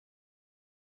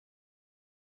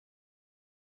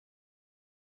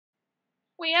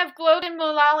We have Glodin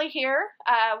Mulali here,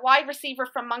 wide receiver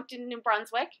from Moncton, New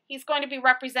Brunswick. He's going to be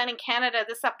representing Canada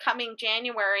this upcoming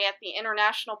January at the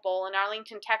International Bowl in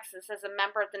Arlington, Texas, as a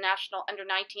member of the national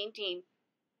under-19 team.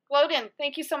 Glodin,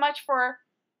 thank you so much for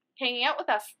hanging out with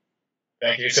us.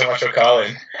 Thank you so much for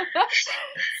calling.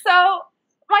 So,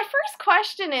 my first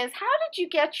question is, how did you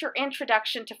get your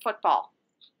introduction to football?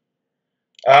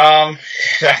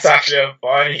 That's actually a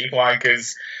funny one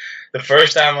because the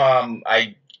first time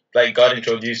I got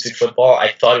introduced to football,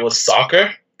 I thought it was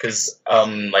soccer because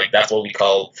that's what we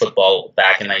call football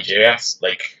back in Nigeria.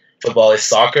 Like football is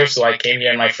soccer, so I came here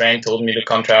and my friend told me to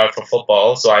come try out for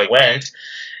football, so I went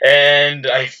and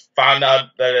I found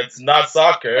out that it's not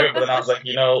soccer. But then I was like,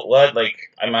 you know what? Like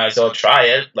I might as well try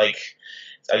it. Like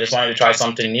I just wanted to try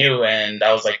something new, and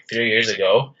that was like 3 years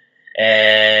ago.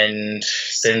 And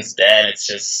since then,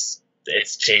 it's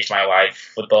changed my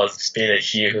life. Football has been a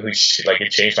huge,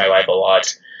 it changed my life a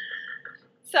lot.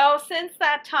 So since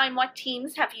that time, what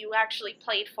teams have you actually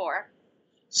played for?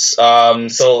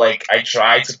 I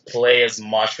tried to play as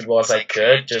much football as I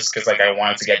could just because I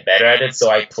wanted to get better at it. So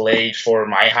I played for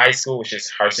my high school, which is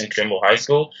Harrison Trimble High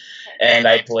School. Okay. And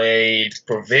I played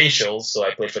provincials, so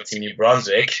I played for Team New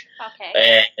Brunswick.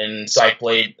 Okay. And so I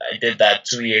did that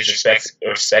 2 years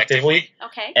respectively.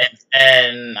 Okay.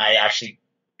 And I actually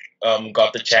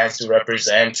got the chance to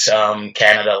represent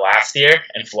Canada last year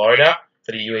in Florida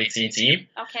for the U18 team.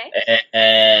 Okay.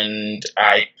 And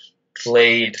I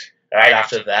played, right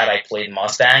after that, I played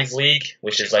Mustangs League,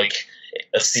 which is like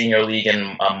a senior league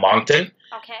in Moncton.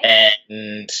 Okay.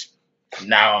 And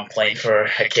now I'm playing for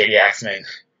Acadia Axemen.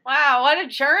 Wow, what a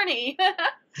journey.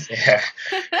 Yeah.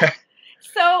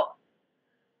 So,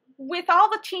 with all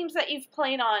the teams that you've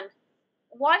played on,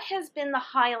 what has been the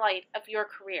highlight of your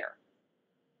career?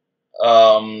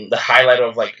 The highlight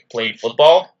of playing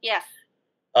football? Yes.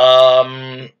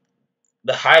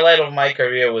 The highlight of my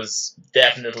career was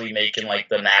definitely making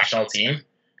the national team,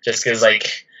 just because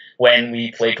when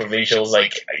we played provincials,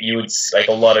 you would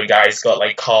a lot of guys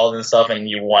got called and stuff, and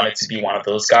you wanted to be one of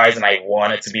those guys, and I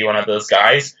wanted to be one of those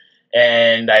guys.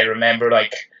 And I remember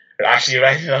actually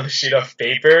writing on a sheet of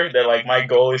paper that my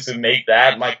goal is to make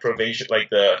that my provincial,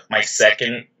 my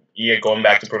second year going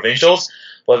back to provincials.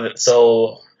 But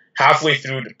so halfway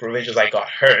through the provincials, I got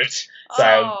hurt. So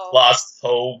I lost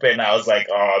hope, and I was like,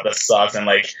 oh, that sucks. And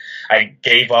I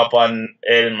gave up on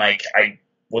it, and I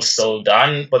was so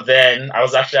done. But then I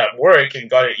was actually at work and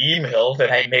got an email that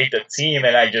I made the team,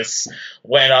 and I just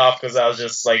went off because I was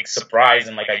just surprised,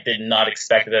 and I did not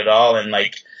expect it at all. And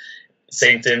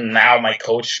same thing now, my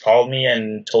coach called me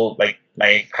and told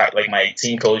my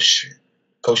team coach,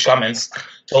 Coach Cummins,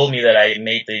 told me that I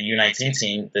made the U19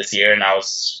 team this year, and I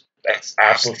was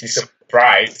absolutely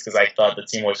surprised because I thought the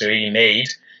team was already made,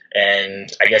 and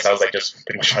I guess I was just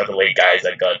pretty much one of the late guys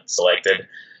that got selected.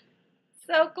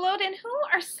 So, Glodin, who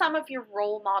are some of your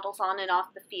role models on and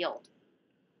off the field?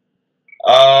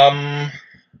 I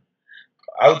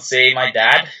would say my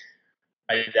dad,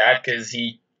 because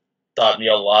he taught me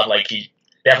a lot. He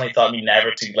definitely taught me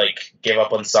never to give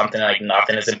up on something.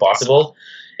 Nothing is impossible,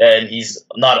 and he's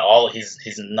not always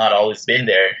been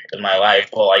there in my life,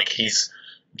 but he's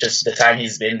just the time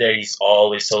he's been there, he's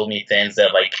always told me things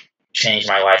that changed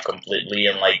my life completely,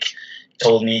 and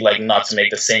told me not to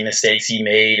make the same mistakes he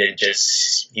made, and he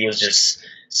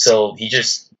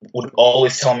just would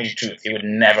always tell me the truth. He would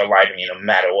never lie to me no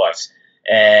matter what.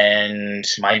 And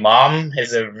my mom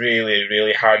is a really,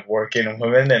 really hard-working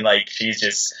woman, and she's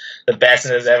just the best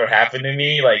thing that's ever happened to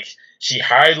me. She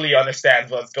hardly understands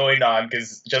what's going on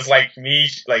because just like me,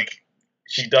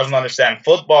 she doesn't understand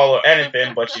football or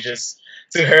anything, but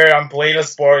to her, I'm playing a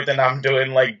sport and I'm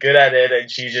doing good at it, and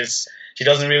she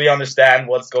doesn't really understand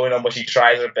what's going on, but she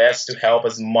tries her best to help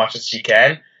as much as she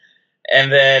can. And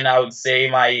then I would say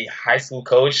my high school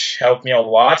coach helped me a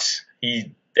lot.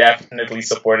 He definitely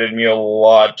supported me a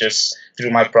lot just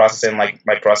through my process and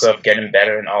my process of getting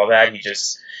better and all that. He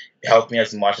just helped me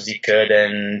as much as he could,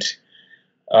 and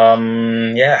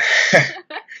yeah.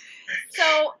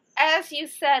 So, as you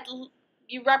said,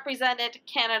 you represented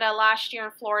Canada last year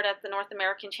in Florida at the North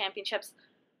American Championships.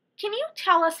 Can you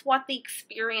tell us what the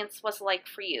experience was like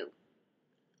for you?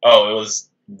 Oh, it was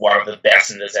one of the best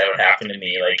things that's ever happened to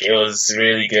me. It was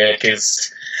really good because,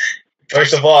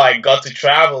 first of all, I got to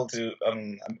travel to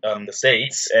the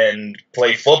States and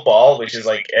play football, which is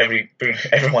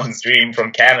everyone's dream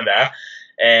from Canada,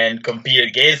 and compete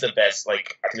against the best,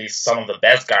 at least some of the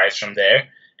best guys from there.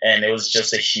 And it was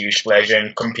just a huge pleasure,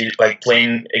 and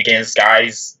playing against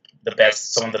guys,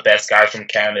 some of the best guys from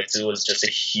Canada too, was just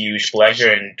a huge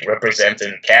pleasure, and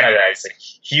representing Canada is a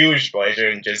huge pleasure,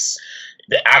 and just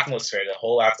the atmosphere, the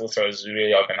whole atmosphere was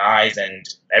really organized, and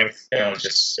everything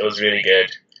was it was really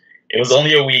good. It was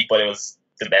only a week, but it was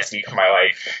the best week of my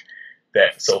life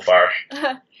so far.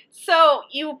 So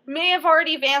you may have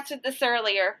already answered this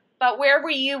earlier, but where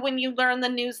were you when you learned the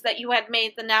news that you had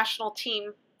made the national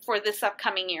team for this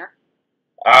upcoming year?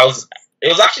 It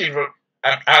was actually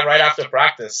right after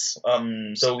practice.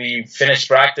 So we finished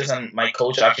practice, and my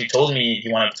coach actually told me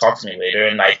he wanted to talk to me later,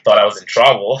 and I thought I was in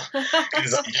trouble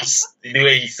because just the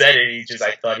way he said it,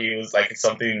 I thought he was like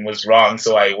something was wrong.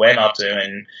 So I went up to him,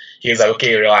 and he was like,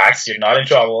 "Okay, relax, you're not in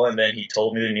trouble." And then he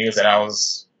told me the news, and I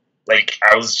was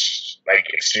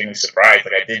extremely surprised.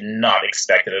 Like I did not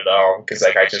expect it at all, because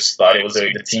like I just thought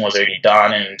the team was already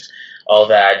done and all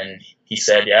that. And he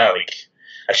said, yeah, like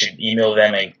I should email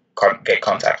them and get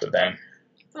contact with them.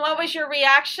 What was your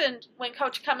reaction when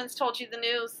Coach Cummins told you the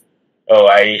news? Oh,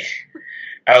 I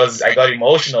got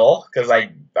emotional, because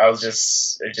it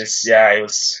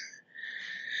was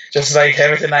just like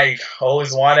everything I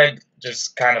always wanted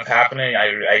just kind of happening.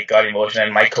 I got emotional,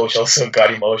 and my coach also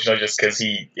got emotional, just because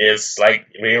he is like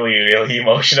really, really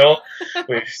emotional.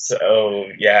 So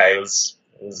yeah, it was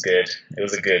good. It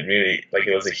was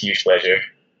it was a huge pleasure.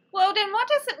 Glodin, what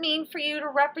does it mean for you to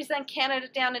represent Canada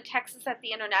down in Texas at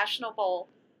the International Bowl?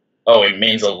 Oh, it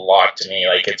means a lot to me.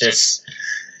 Like, it just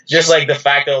like the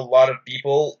fact that a lot of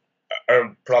people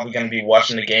are probably going to be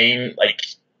watching the game,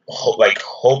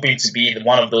 hoping to be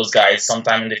one of those guys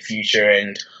sometime in the future,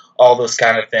 and all those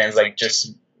kind of things, like,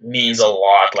 just means a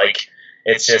lot. Like,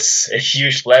 it's just a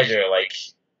huge pleasure, like,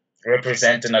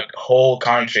 representing a whole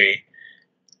country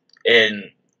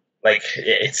in, like,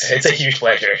 it's a huge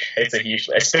pleasure. It's a huge,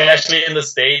 especially in the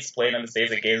States, playing in the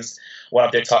States against one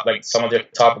of their top, like some of their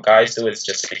top guys too. It's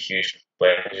just a huge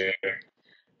pleasure.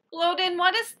 Glodin,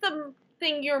 what is the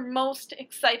thing you're most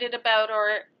excited about,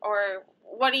 or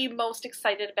what are you most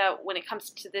excited about when it comes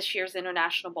to this year's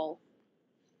International Bowl?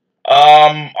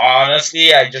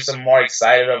 Honestly, I just am more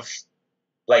excited of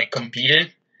like competing.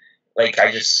 Like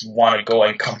I just want to go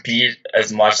and compete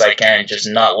as much as I can, just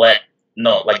not let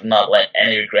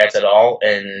any regrets at all.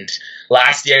 And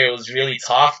last year it was really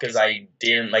tough, because I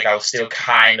was still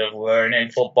kind of learning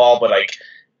football, but I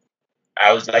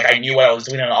knew what I was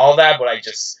doing and all that, but I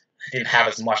just didn't have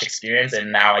as much experience.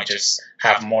 And now I just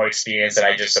have more experience, and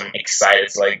I just am excited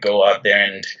to like go out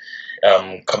there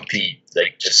and compete.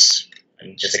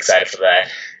 I'm just excited for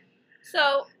that.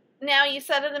 So now you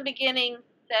said in the beginning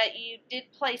that you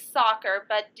did play soccer,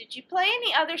 but did you play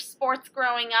any other sports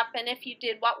growing up? And if you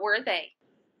did, what were they?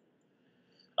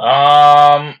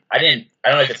 I don't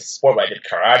know if it's a sport, but I did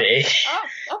karate. Oh,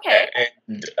 okay.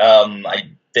 And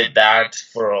I did that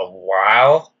for a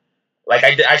while. Like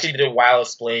actually did it while I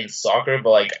was playing soccer,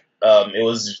 but it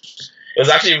was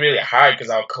actually really hard,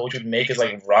 because our coach would make us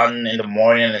like run in the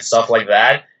morning and stuff like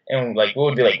that. And like we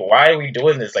would be like, why are we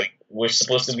doing this? Like, we're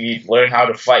supposed to be learning how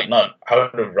to fight, not how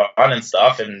to run and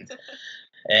stuff. And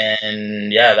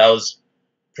yeah, that was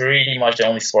pretty much the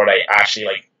only sport I actually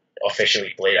like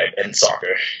officially played in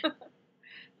soccer.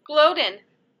 Glodin,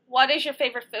 what is your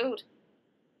favorite food?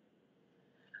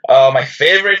 My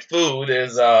favorite food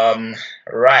is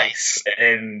rice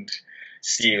and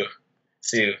stew.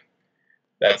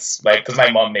 That's because my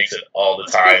mom makes it all the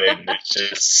time, and it's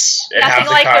just it has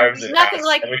the carbs. Nothing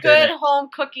like good home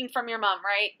cooking from your mom,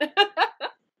 right?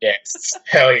 Yes,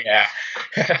 hell yeah.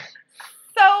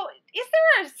 So, is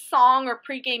there a song or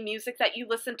pregame music that you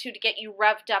listen to get you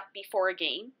revved up before a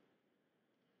game?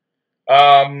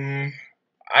 I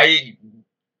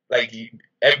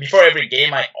before every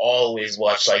game, I always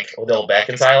watch like Odell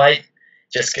Beckham's highlight,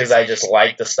 just because I just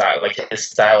like the style, like his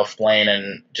style of playing,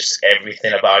 and just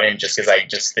everything about him. Just because I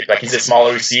just think, like, he's a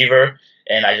smaller receiver,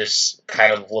 and I just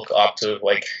kind of look up to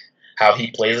like how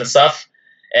he plays and stuff.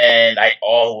 And I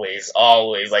always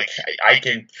like I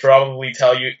can probably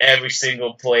tell you every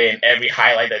single play and every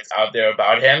highlight that's out there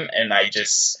about him, and I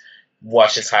just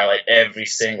watch his highlight every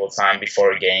single time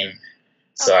before a game.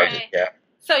 So okay.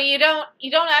 So you don't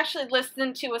actually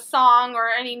listen to a song or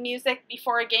any music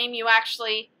before a game. You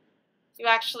actually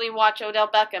watch Odell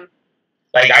Beckham.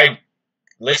 Like, I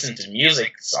listen to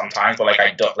music sometimes, but like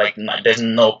I don't there's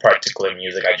no particular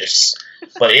music.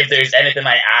 But if there's anything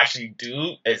I actually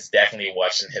do, it's definitely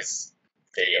watching his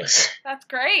videos. That's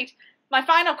great. My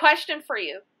final question for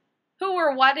you: who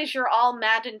or what is your all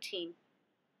Madden team?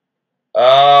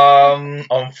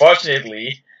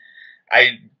 Unfortunately,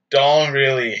 I don't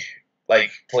really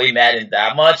like play Madden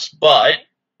that much, but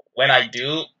when I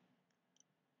do,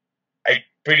 I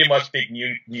pretty much pick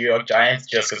New York Giants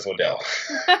just because Odell.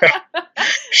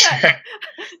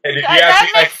 And if you ask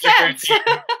me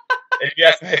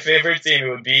my favorite team, it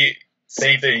would be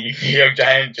same thing. New York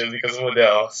Giant just because of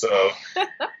Odell. So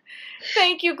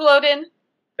Thank you, Glodin.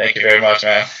 thank you very much,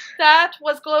 man. That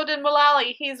was Glodin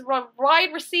Mulali. He's a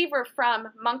wide receiver from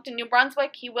Moncton, New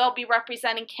Brunswick. He will be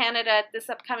representing Canada at this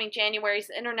upcoming January's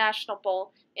International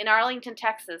Bowl in Arlington,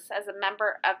 Texas, as a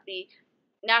member of the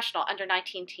national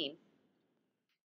under-19 team.